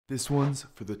This one's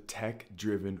for the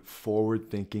tech-driven,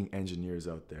 forward-thinking engineers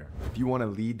out there. If you want to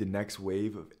lead the next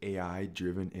wave of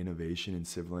AI-driven innovation in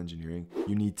civil engineering,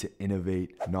 you need to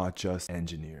innovate, not just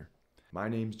engineer. My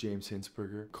name's James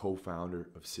Hinsberger, co-founder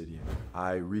of Cidian.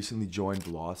 I recently joined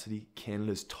Velocity,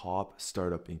 Canada's top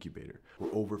startup incubator,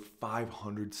 where over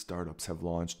 500 startups have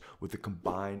launched with a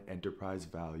combined enterprise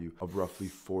value of roughly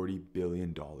 $40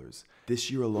 billion. This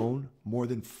year alone, more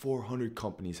than 400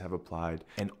 companies have applied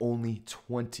and only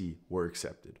 20 were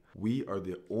accepted. We are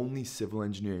the only civil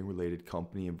engineering related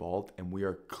company involved, and we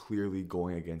are clearly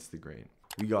going against the grain.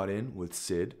 We got in with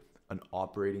CID, an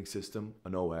operating system,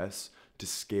 an OS, to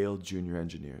scale junior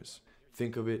engineers.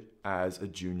 Think of it as a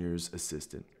junior's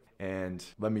assistant. And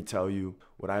let me tell you,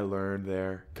 what I learned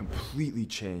there completely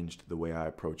changed the way I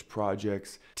approach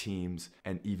projects, teams,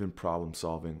 and even problem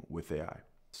solving with AI.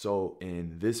 So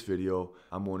in this video,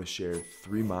 I'm going to share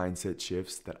 3 mindset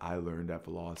shifts that I learned at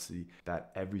Velocity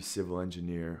that every civil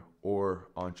engineer or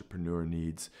entrepreneur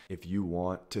needs if you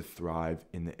want to thrive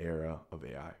in the era of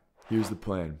AI. Here's the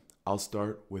plan. I'll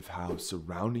start with how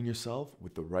surrounding yourself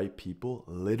with the right people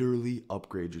literally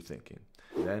upgrade your thinking.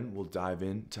 Then we'll dive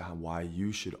into why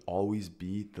you should always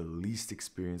be the least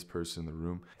experienced person in the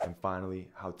room. And finally,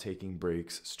 how taking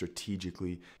breaks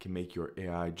strategically can make your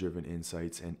AI-driven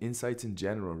insights and insights in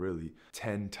general really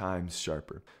 10 times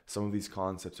sharper. Some of these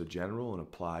concepts are general and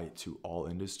apply to all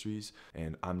industries,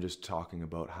 and I'm just talking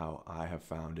about how I have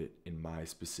found it in my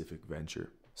specific venture.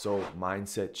 So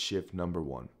mindset shift number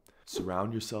 1.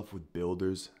 Surround yourself with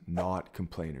builders, not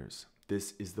complainers.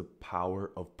 This is the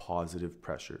power of positive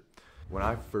pressure. When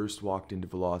I first walked into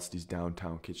Velocity's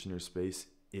downtown Kitchener space,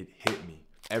 it hit me.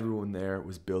 Everyone there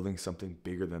was building something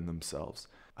bigger than themselves.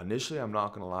 Initially, I'm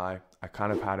not gonna lie, I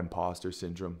kind of had imposter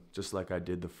syndrome, just like I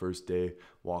did the first day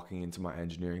walking into my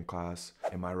engineering class.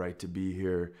 Am I right to be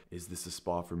here? Is this a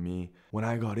spot for me? When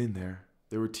I got in there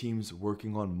were teams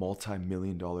working on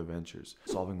multi-million-dollar ventures,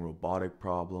 solving robotic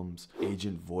problems,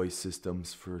 agent voice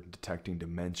systems for detecting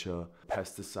dementia,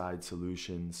 pesticide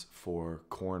solutions for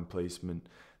corn placement.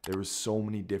 There were so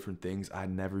many different things I'd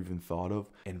never even thought of,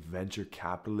 and venture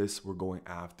capitalists were going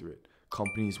after it.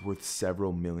 Companies worth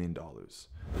several $1 million.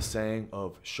 The saying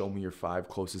of show me your 5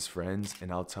 closest friends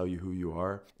and I'll tell you who you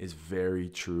are is very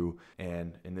true,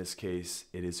 and in this case,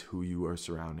 it is who you are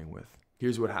surrounding with.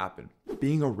 Here's what happened.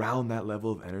 Being around that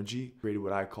level of energy created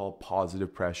what I call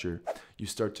positive pressure. You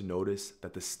start to notice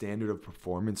that the standard of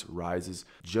performance rises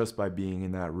just by being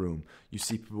in that room. You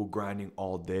see people grinding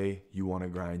all day, you want to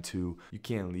grind too. You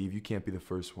can't leave, you can't be the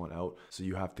first one out, so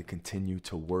you have to continue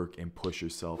to work and push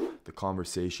yourself. The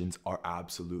conversations are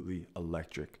absolutely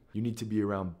electric. You need to be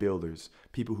around builders,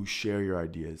 people who share your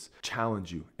ideas,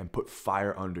 challenge you, and put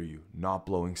fire under you, not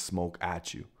blowing smoke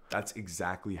at you. That's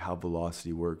exactly how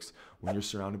Velocity works. When you're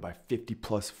surrounded by 50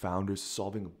 plus founders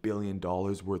solving $1 billion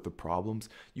worth of problems,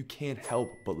 you can't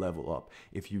help but level up.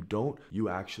 If you don't, you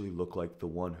actually look like the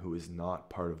one who is not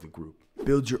part of the group.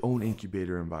 Build your own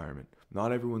incubator environment.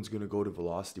 Not everyone's gonna go to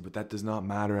Velocity, but that does not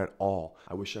matter at all.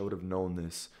 I wish I would have known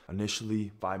this.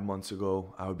 Initially, 5 months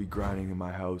ago, I would be grinding in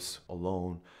my house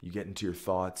alone. You get into your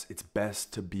thoughts. It's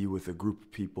best to be with a group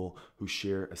of people who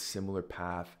share a similar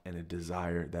path and a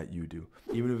desire that you do.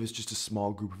 Even if it's just a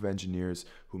small group of engineers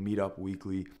who meet up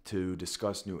weekly to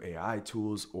discuss new AI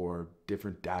tools or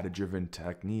different data-driven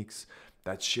techniques,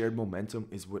 that shared momentum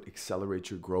is what accelerates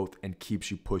your growth and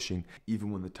keeps you pushing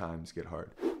even when the times get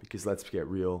hard. Because let's get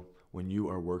real, when you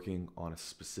are working on a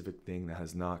specific thing that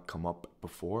has not come up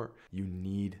before, you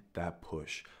need that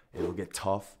push. It'll get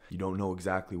tough. You don't know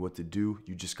exactly what to do.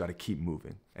 You just got to keep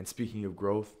moving. And speaking of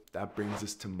growth, that brings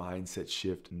us to mindset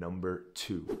shift number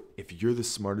 2. If you're the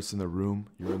smartest in the room,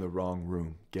 you're in the wrong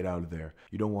room. Get out of there.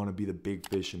 You don't want to be the big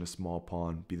fish in a small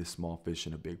pond. Be the small fish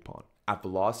in a big pond. At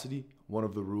Velocity, one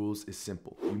of the rules is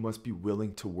simple. You must be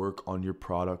willing to work on your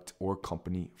product or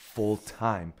company full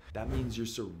time. That means you're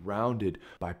surrounded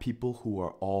by people who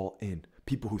are all in.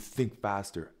 People who think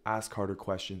faster, ask harder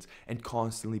questions, and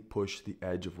constantly push the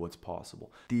edge of what's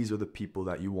possible. These are the people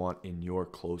that you want in your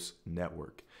close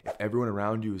network. If everyone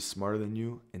around you is smarter than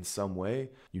you in some way,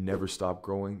 you never stop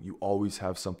growing. You always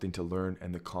have something to learn,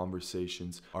 and the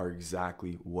conversations are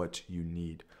exactly what you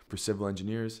need. For civil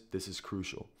engineers, this is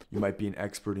crucial. You might be an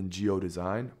expert in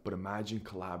geodesign, but imagine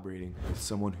collaborating with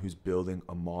someone who's building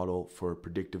a model for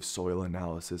predictive soil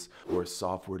analysis, or a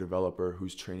software developer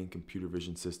who's training computer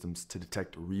vision systems to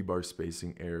detect rebar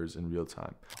spacing errors in real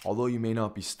time. Although you may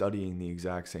not be studying the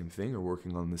exact same thing or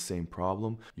working on the same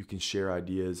problem, you can share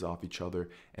ideas off each other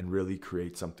and really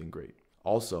create something great.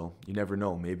 Also, you never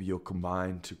know, maybe you'll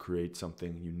combine to create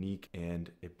something unique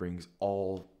and it brings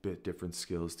all bit different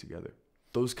skills together.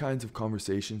 Those kinds of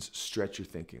conversations stretch your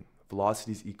thinking.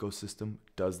 Velocity's ecosystem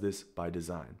does this by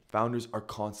design. Founders are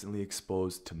constantly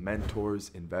exposed to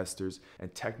mentors, investors,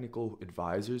 and technical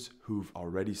advisors who've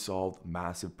already solved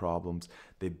massive problems.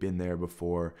 They've been there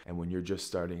before, and when you're just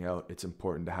starting out, it's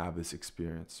important to have this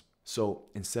experience. So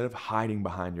instead of hiding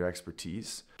behind your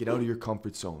expertise, get out of your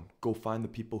comfort zone. Go find the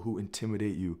people who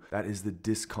intimidate you. That is the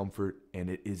discomfort,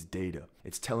 and it is data.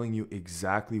 It's telling you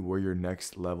exactly where your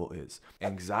next level is.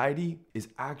 Anxiety is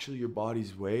actually your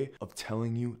body's way of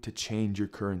telling you to change your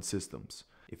current systems.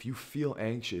 If you feel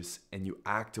anxious and you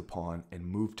act upon and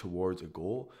move towards a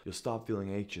goal, you'll stop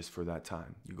feeling anxious for that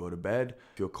time. You go to bed,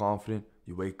 feel confident,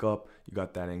 you wake up, you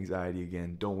got that anxiety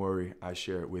again. Don't worry, I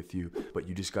share it with you, but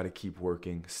you just got to keep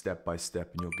working step by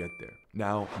step and you'll get there.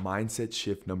 Now, mindset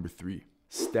shift number 3,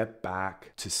 step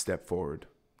back to step forward.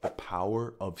 The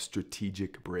power of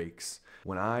strategic breaks.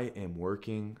 When I am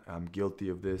working, I'm guilty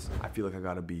of this. I feel like I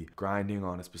gotta be grinding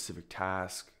on a specific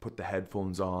task, put the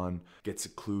headphones on, get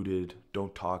secluded,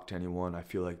 don't talk to anyone. I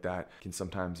feel like that can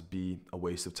sometimes be a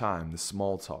waste of time, the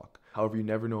small talk. However, you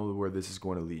never know where this is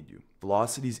going to lead you.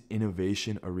 Velocity's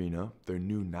innovation arena, their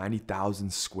new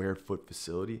 90,000 square foot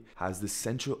facility, has this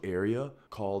central area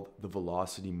called the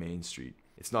Velocity Main Street.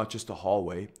 It's not just a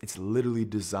hallway, it's literally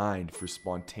designed for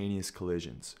spontaneous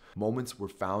collisions. Moments where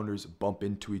founders bump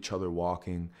into each other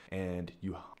walking and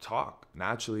you talk.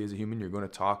 Naturally, as a human, you're going to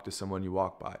talk to someone you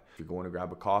walk by. If you're going to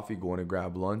grab a coffee, going to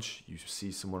grab lunch, you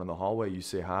see someone in the hallway, you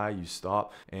say hi, you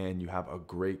stop, and you have a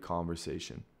great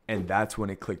conversation. And that's when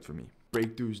it clicked for me.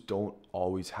 Breakthroughs don't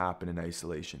always happen in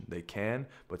isolation. They can,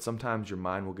 but sometimes your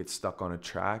mind will get stuck on a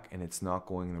track and it's not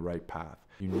going in the right path.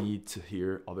 You need to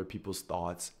hear other people's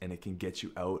thoughts and it can get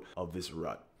you out of this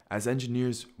rut. As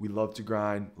engineers, we love to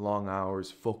grind, long hours,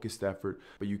 focused effort,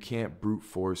 but you can't brute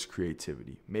force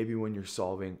creativity. Maybe when you're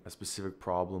solving a specific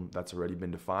problem that's already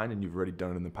been defined and you've already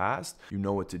done it in the past, you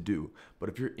know what to do. But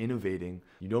if you're innovating,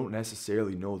 you don't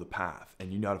necessarily know the path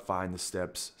and you got to find the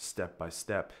steps step by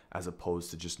step as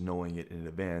opposed to just knowing it in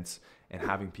advance, and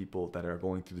having people that are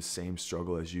going through the same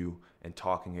struggle as you and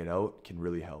talking it out can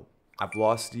really help. At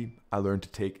Velocity, I learned to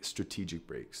take strategic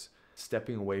breaks.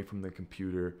 Stepping away from the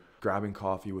computer, grabbing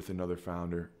coffee with another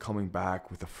founder, coming back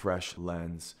with a fresh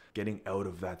lens, getting out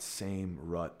of that same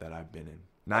rut that I've been in.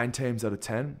 9 times out of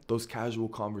 10, those casual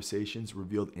conversations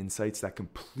revealed insights that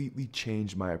completely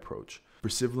changed my approach. For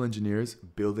civil engineers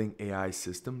building AI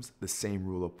systems, the same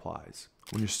rule applies.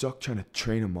 When you're stuck trying to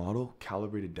train a model,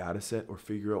 calibrate a data set, or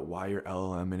figure out why your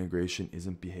LLM integration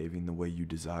isn't behaving the way you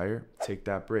desire, take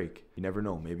that break. You never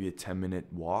know, maybe a 10-minute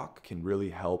walk can really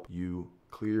help you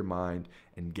clear your mind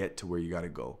and get to where you gotta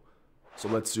go. So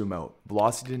let's zoom out.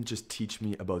 Velocity didn't just teach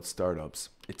me about startups.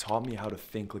 It taught me how to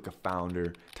think like a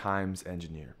founder times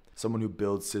engineer. Someone who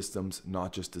builds systems,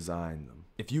 not just design them.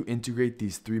 If you integrate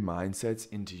these 3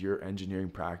 mindsets into your engineering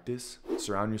practice,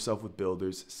 surround yourself with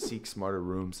builders, seek smarter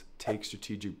rooms, take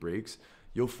strategic breaks,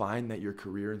 you'll find that your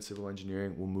career in civil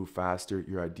engineering will move faster,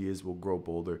 your ideas will grow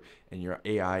bolder, and your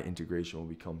AI integration will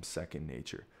become second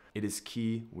nature. It is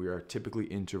key. We are typically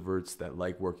introverts that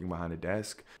like working behind a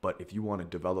desk, but if you want to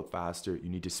develop faster, you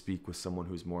need to speak with someone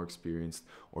who's more experienced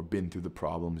or been through the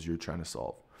problems you're trying to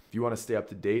solve. If you want to stay up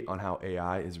to date on how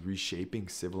AI is reshaping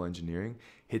civil engineering,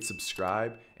 hit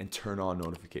subscribe and turn on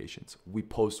notifications. We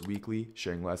post weekly,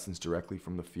 sharing lessons directly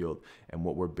from the field and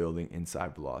what we're building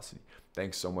inside Velocity.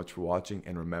 Thanks so much for watching,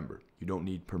 and remember, you don't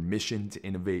need permission to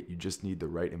innovate, you just need the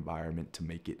right environment to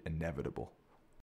make it inevitable.